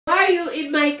you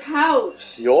in my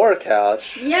couch? Your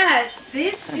couch? Yes,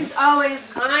 this is always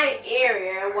my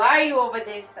area. Why are you over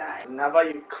this side? And how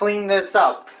about you clean this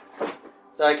up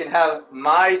so I can have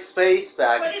my space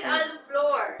back? Put it on the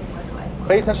floor.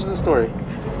 Pay attention to the story.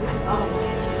 Oh.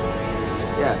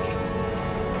 Yes.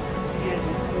 Here's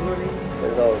the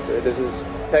story. This is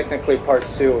technically part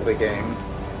 2 of the game.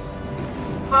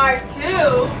 Part 2?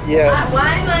 Yeah.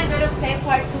 Why am I going to play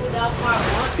part 2 without part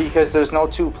 1? Because there's no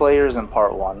 2 players in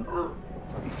part 1. Oh.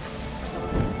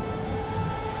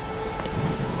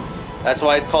 That's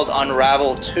why it's called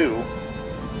Unravel 2.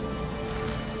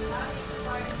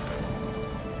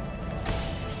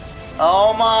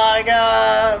 Oh my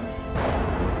god!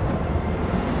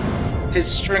 His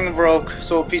string broke,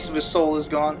 so a piece of his soul is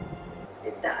gone.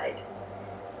 It died.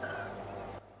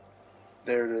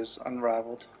 There it is,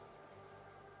 unraveled.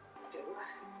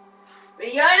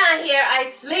 When you're not here, I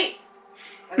sleep.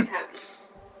 What's happening?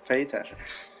 Pay attention.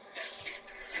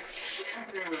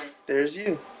 There's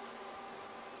you.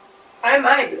 Why am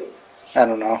I blue? I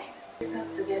don't know.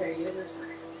 Yourselves together, you're the fine.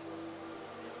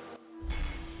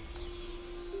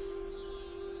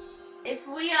 If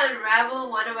we unravel,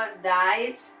 one of us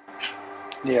dies.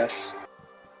 Yes.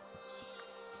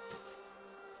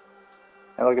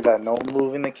 And look at that, no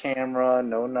moving the camera,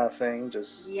 no nothing,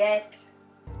 just... Yet.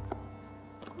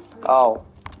 Oh.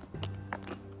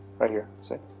 Right here,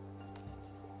 see?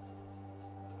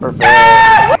 Perfect.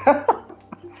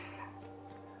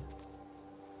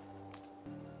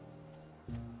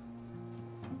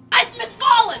 I've been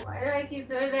falling! Why do I keep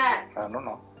doing that? I don't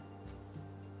know.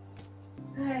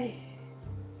 Hey.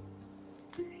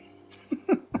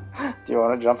 Do you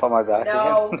want to jump on my back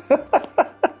No. again?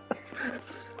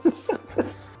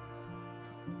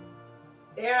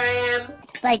 Here I am.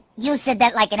 But you said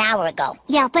that like an hour ago.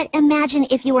 Yeah, but imagine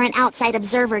if you were an outside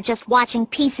observer just watching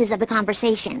pieces of the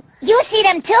conversation. You see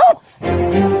them too?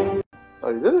 Oh,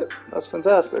 you did it. That's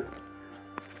fantastic.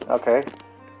 Okay.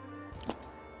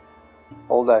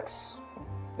 Hold X.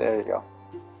 There you go.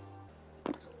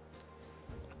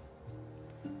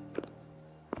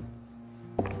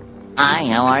 Hi,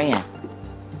 how are you?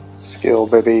 Skill,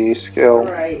 baby, skill.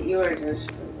 Alright, you are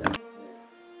just...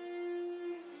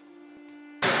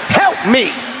 Help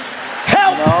me!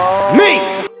 Help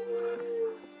me!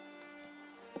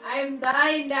 I'm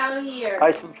dying down here.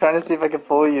 I'm trying to see if I can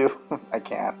pull you. I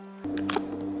can't.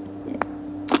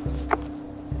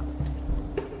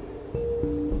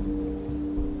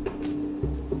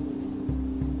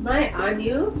 Am I on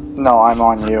you? No, I'm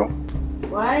on you.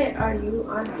 Why are you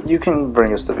on me? You can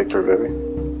bring us to victory, baby.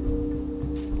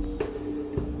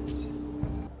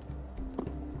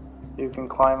 You can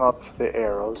climb up the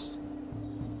arrows.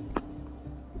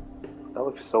 That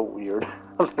looks so weird.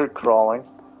 They're crawling.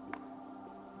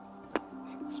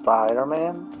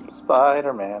 Spider-Man?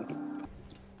 Spider-Man.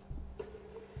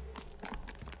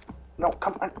 No,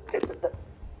 come on.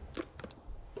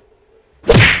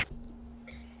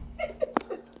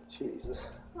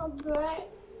 Jesus. I'm black.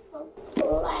 I'm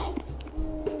black.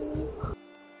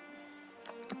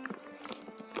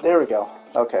 There we go.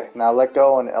 Okay, now let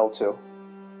go on L2.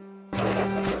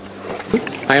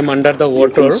 I am under the You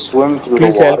can water. swim through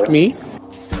Please the water. help me.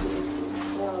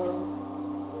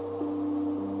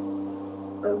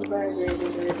 I'm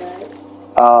vibrating, I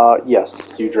died.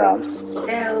 Yes, you drowned.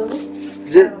 L.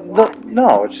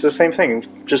 No, it's the same thing.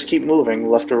 Just keep moving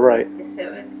left or right. It's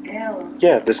an L.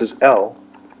 Yeah, this is L.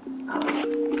 Oh.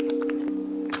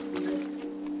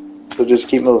 So just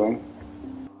keep moving.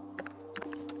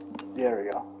 There we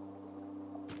go.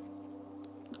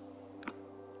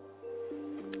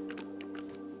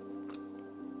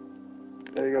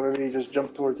 There you go, baby. You just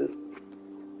jump towards it.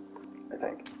 I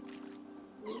think.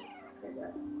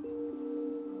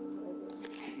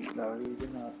 No, you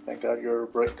did not. Thank God you're a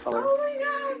bright color. Oh my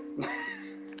god!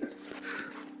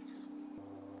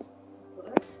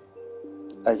 What?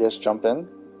 I guess jump in.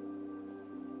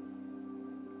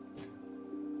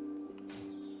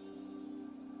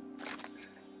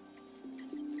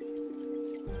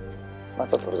 I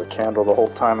thought there was a candle the whole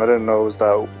time. I didn't know it was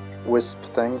that wisp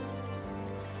thing.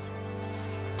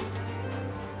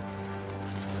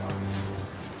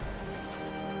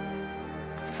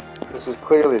 This is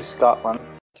clearly Scotland.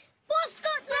 For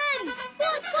Scotland!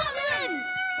 For Scotland!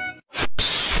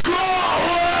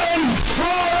 Scotland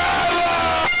forever!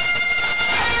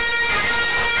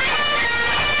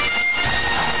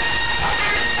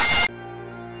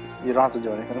 You don't have to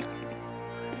do anything.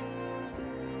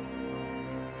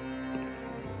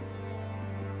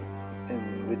 In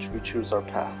which we choose our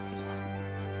path.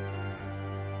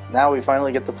 Now we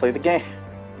finally get to play the game.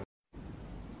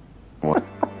 What?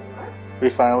 We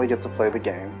finally get to play the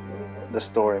game. The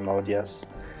story mode, yes.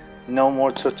 No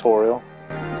more tutorial.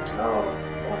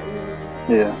 Oh.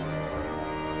 Yeah.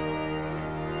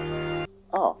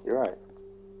 Oh, you're right.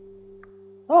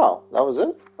 Oh, that was it?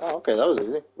 Oh, okay, that was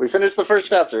easy. We finished the first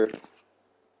chapter.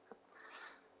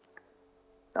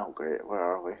 Oh, great. Where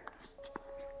are we?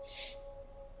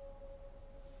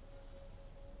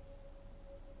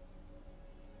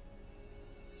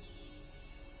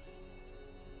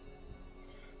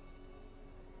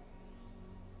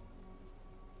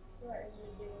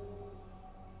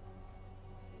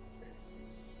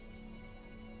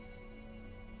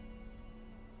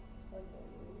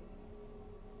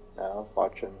 Now,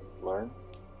 watch and learn.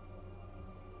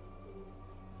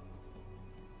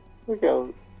 Look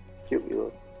how cute we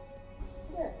look.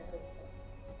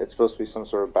 It's supposed to be some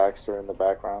sort of backstory in the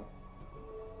background.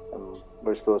 And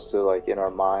we're supposed to, like, in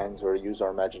our minds or use our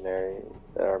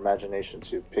imagination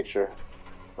to picture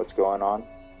what's going on.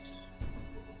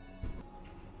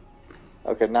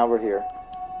 Okay, now we're here.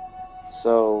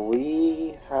 So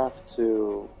we have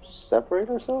to separate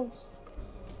ourselves?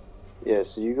 Yeah,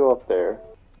 so you go up there.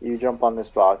 You jump on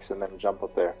this box and then jump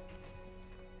up there.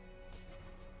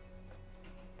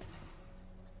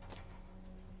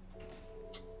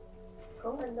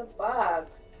 Go in the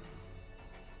box.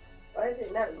 Why is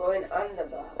it not going on the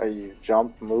box? Are you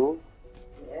jump, move?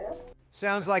 Yeah.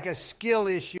 Sounds like a skill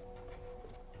issue.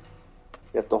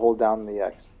 You have to hold down the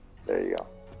X. There you go.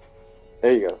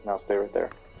 There you go. Now stay right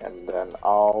there. And then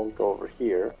I'll go over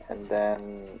here. And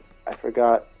then I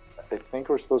forgot. I think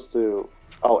we're supposed to...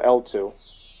 Oh,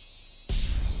 L2.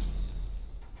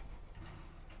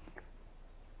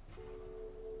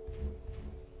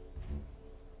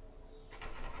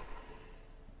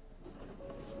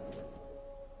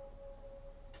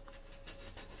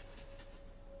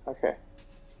 Okay.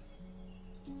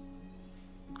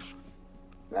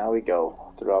 Now we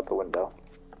go throughout the window.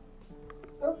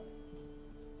 Oh.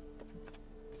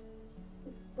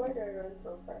 Why did I run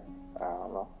so fast? I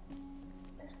don't know.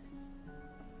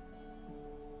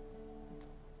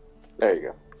 There you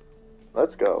go.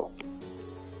 Let's go.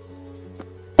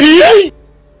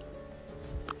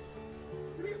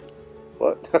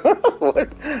 What?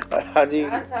 What? How do you...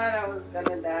 I thought I was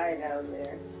gonna die down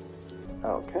there.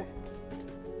 Okay.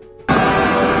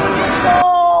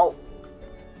 No!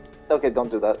 Okay, don't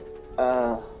do that.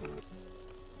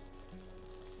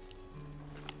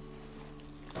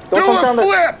 Don't come down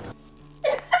there!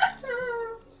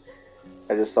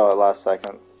 I just saw it last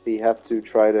second. We have to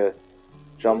try to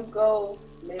jump. You go,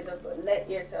 let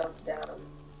yourself down.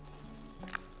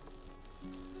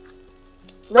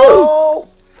 No!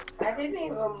 I didn't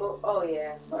even move. Oh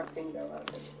yeah, my finger on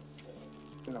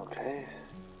it. Okay.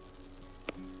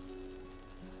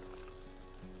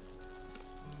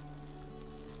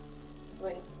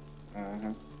 Swing.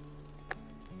 Mm-hmm.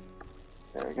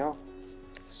 There we go.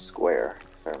 Square,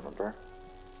 if I remember.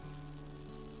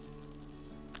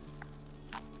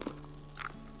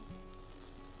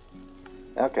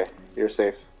 Okay, you're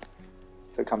safe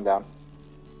to come down.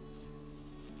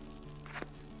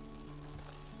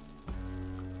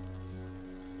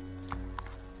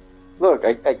 Look,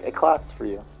 I clapped for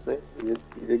you. See? You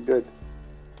did good.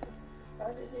 How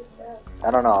did it go?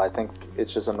 I don't know, I think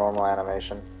it's just a normal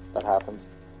animation that happens.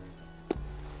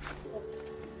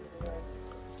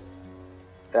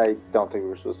 I don't think we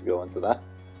were supposed to go into that.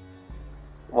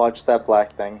 Watch that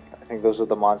black thing. I think those are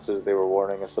the monsters they were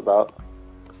warning us about.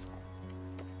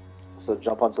 So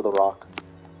jump onto the rock.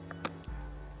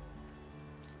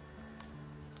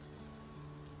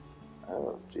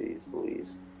 Oh, jeez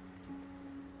Louise.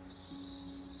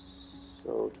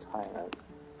 So time it.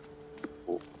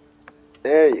 Ooh.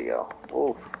 There you go.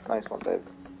 Oof, nice one, babe.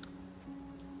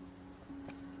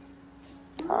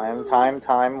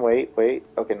 Time. Wait.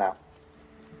 Okay, now.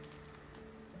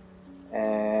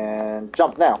 And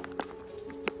jump now.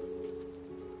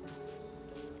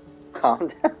 Calm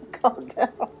down.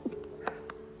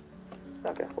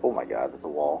 Okay. Oh my god, that's a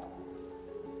wall.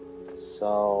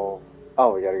 So...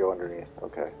 Oh, we gotta go underneath.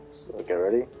 Okay. So get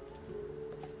ready.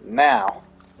 Now.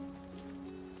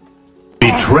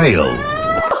 Betrayal.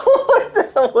 What the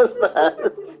hell was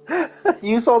that?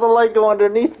 You saw the light go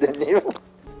underneath, didn't you?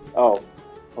 Oh.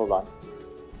 Hold on.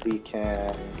 We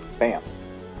can... Bam.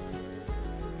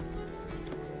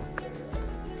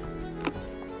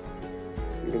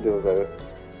 You can do it better.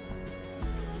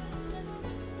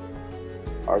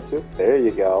 R2? There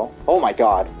you go. Oh my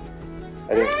god.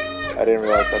 I didn't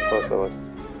realize how close that was.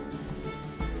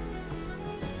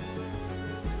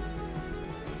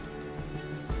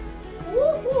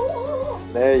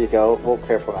 There you go. Oh,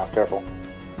 careful now, careful.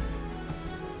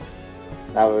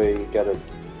 Now we gotta...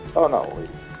 Oh no.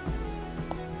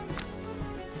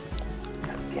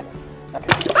 Damn it. Okay.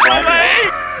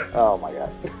 Oh my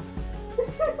god.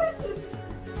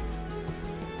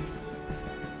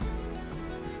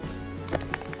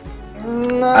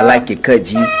 No. I like it, cut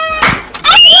G.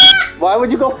 Why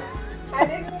would you go? I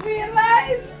didn't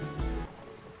realize.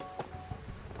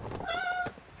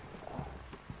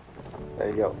 There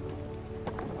you go.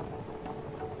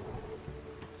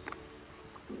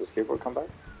 Did the skateboard come back?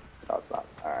 No, it's not.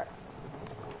 Alright.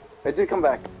 It did come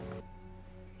back.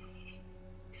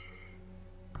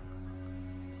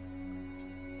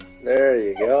 There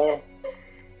you go.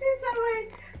 It's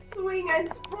like swing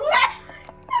and splash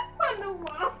on the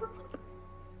wall.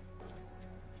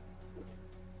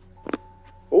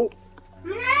 Oh!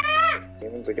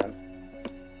 Demons again.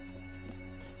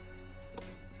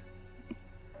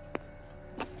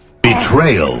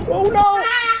 Betrayal. Oh no!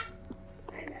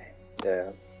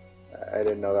 Yeah, I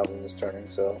didn't know that one was turning,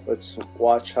 so let's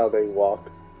watch how they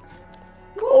walk.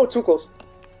 Oh, too close.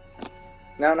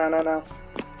 Now.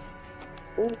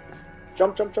 Ooh.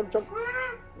 Jump.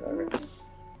 Alright.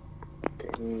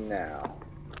 Okay, now.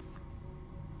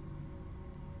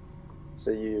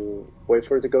 So you wait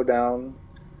for it to go down,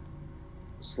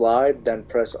 slide, then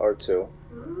press R2.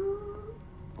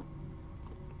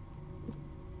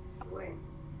 Wait.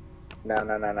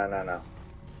 No.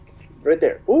 Right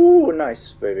there. Ooh,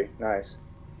 nice, baby. Nice.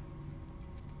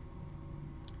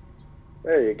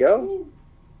 There you go.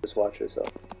 Just watch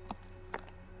yourself.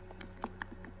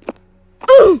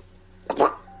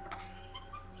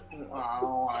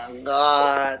 Oh my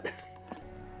god.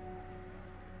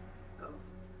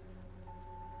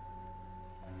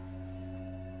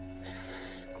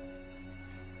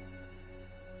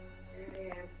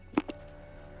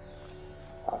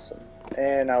 Awesome.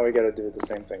 And now we gotta do the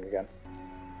same thing again.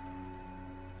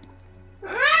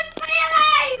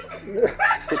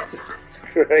 Jesus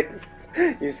Christ.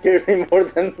 You scared me more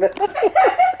than that.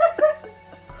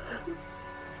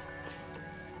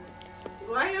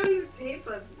 Why are you tape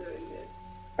us doing this?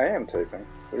 I am taping.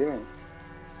 What do you mean?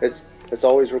 It's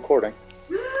always recording.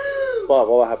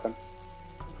 What happened?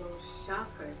 Go shock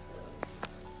ourselves.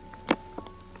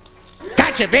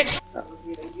 Gotcha, bitch.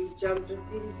 You jumped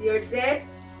into your death?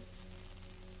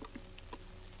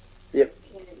 Yep.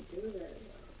 Can't do that.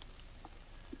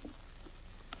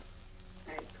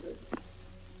 I could.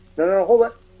 No, hold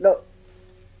on. No.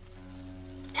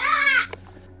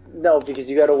 No, because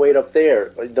you gotta wait up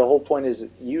there. The whole point is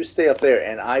you stay up there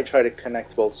and I try to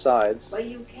connect both sides. But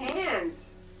you can't.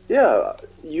 Yeah,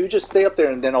 you just stay up there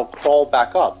and then I'll crawl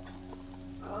back up.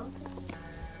 Okay.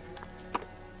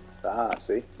 Ah,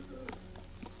 see?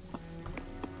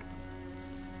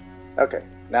 Okay,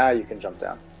 now you can jump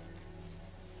down.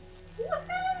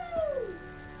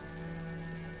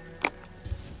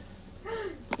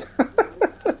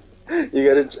 You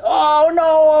gotta... Oh,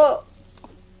 no!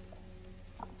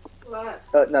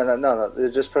 What? No.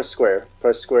 Just press square.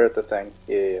 Press square at the thing.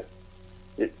 Yeah.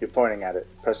 You're pointing at it.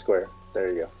 Press square. There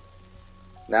you go.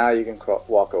 Now you can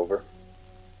walk over.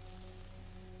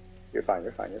 You're fine.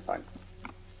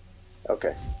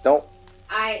 Okay. Don't...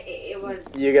 It was...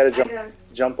 You gotta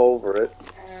jump over it.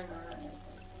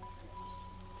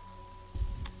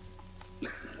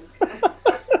 I don't know.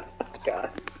 God.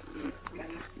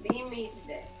 See me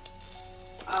today.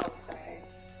 Oh, sorry.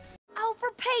 Oh,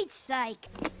 for Pete's sake.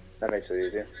 That makes it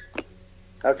easier.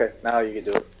 Okay, now you can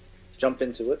do it. Jump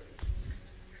into it.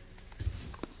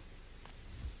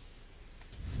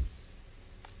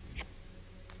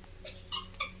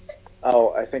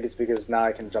 Oh, I think it's because now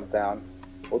I can jump down.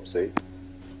 Whoopsie.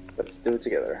 Let's do it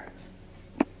together.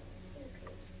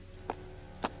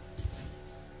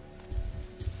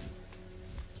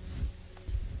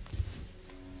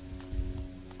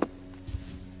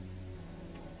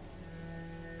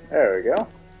 There we go.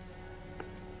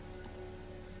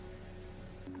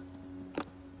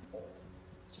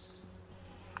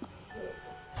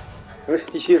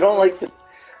 You don't like It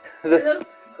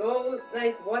looks gold.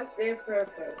 Like, what's their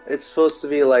purpose? It's supposed to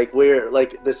be like we're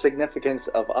like the significance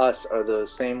of us are the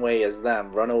same way as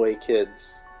them, runaway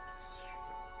kids.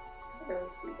 I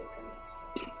don't see the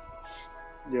connection.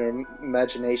 Your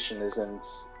imagination isn't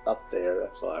up there,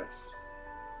 that's why.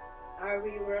 Are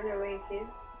we runaway kids?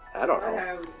 I don't What know.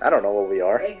 are we? I don't know what we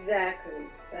are. Exactly.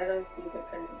 I don't see the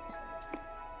connection.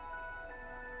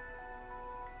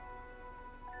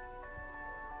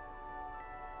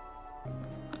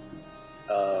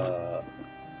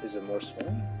 Is it more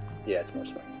swinging? Yeah, it's more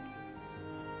swinging.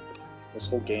 This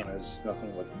whole game is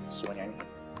nothing but swinging.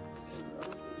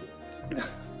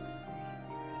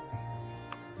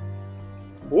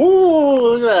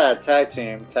 Ooh, look at that! Tag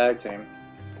team.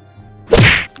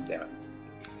 Damn it.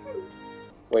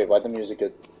 Wait, why'd the music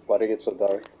get... Why'd it get so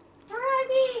dark?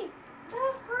 Freddy!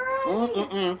 That's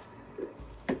Freddy!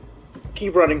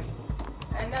 Keep running.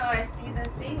 I know, I see the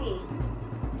thingy.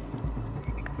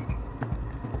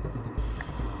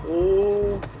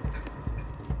 Ooh.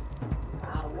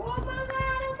 Oh my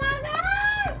god, oh my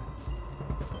god!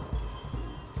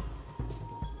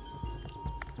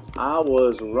 I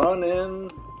was running.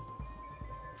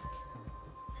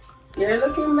 You're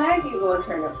looking back, you're gonna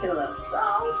turn a pillow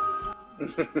soft.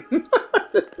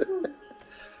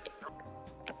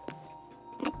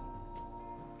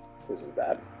 This is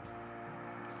bad.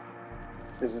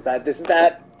 This is bad. This is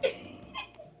bad.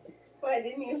 Why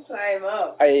didn't you climb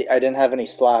up? I didn't have any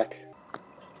slack.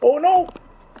 Oh no!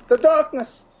 The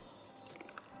darkness!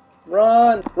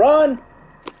 Run! Run!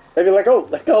 Baby, let go!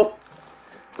 Let go!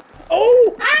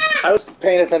 Oh! Ah! I was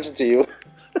paying attention to you.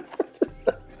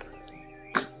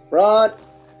 Run!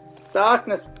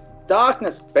 Darkness!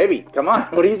 Darkness! Baby, come on!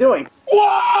 What are you doing?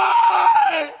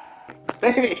 What?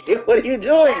 Baby, what are you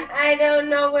doing? I don't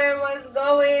know where it was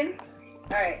going.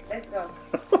 Alright, let's go.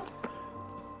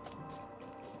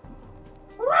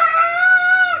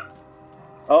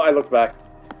 Oh, I looked back.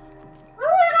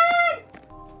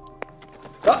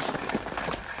 Oh.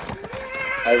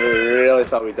 I really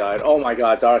thought we died. Oh my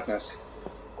god, darkness.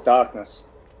 Darkness.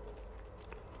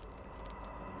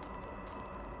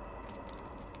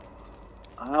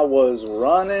 I was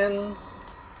running.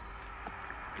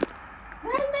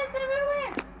 Darkness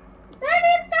everywhere!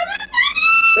 Darkness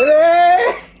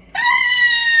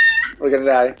We're gonna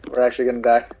die. We're actually gonna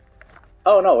die.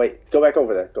 Oh no, wait. Go back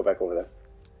over there. Go back over there.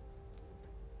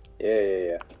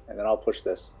 Yeah. And then I'll push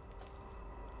this.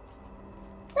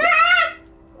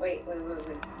 Wait.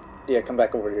 Yeah, come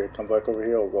back over here. Come back over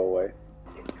here or go away.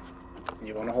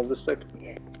 You wanna hold the stick?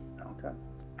 Yeah. Okay.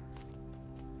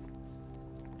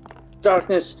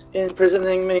 Darkness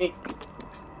imprisoning me.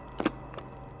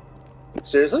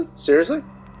 Seriously? Seriously?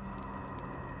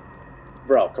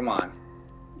 Bro, come on.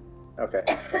 Okay.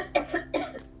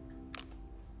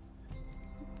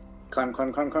 Climb.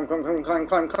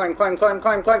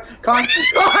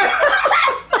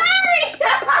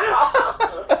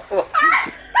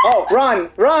 Oh, run!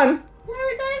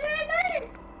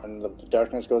 When the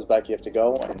darkness goes back, you have to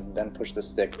go and then push the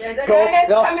stick. There's a Go! darkness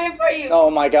No! coming for you. Oh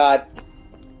my god.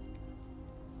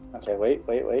 Okay, wait.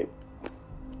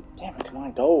 Damn it, come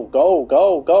on,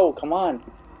 go, come on.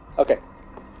 Okay.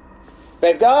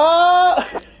 Babe, go!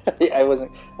 Yeah,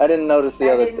 I didn't notice the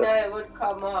other. I didn't know it would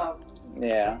come up.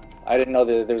 Yeah, I didn't know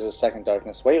that there was a second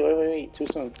darkness. Wait, too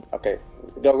soon. Okay,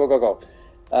 go.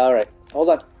 Alright, hold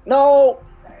on. No!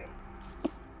 Sorry.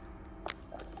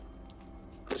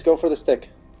 Just go for the stick.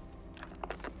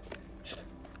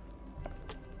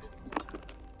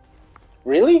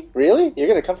 Really? You're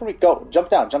gonna come for me? Go, jump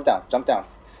down.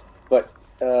 But,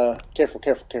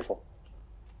 careful.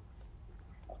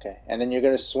 Okay, and then you're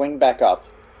gonna swing back up.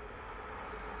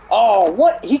 Oh,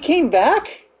 what? He came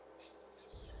back?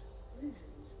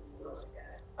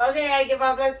 Okay, I give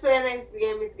up. Let's play the next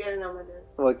game. It's getting on my nerves.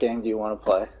 What game do you want to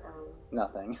play?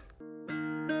 Nothing.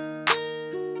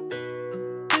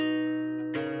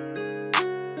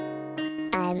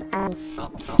 I'm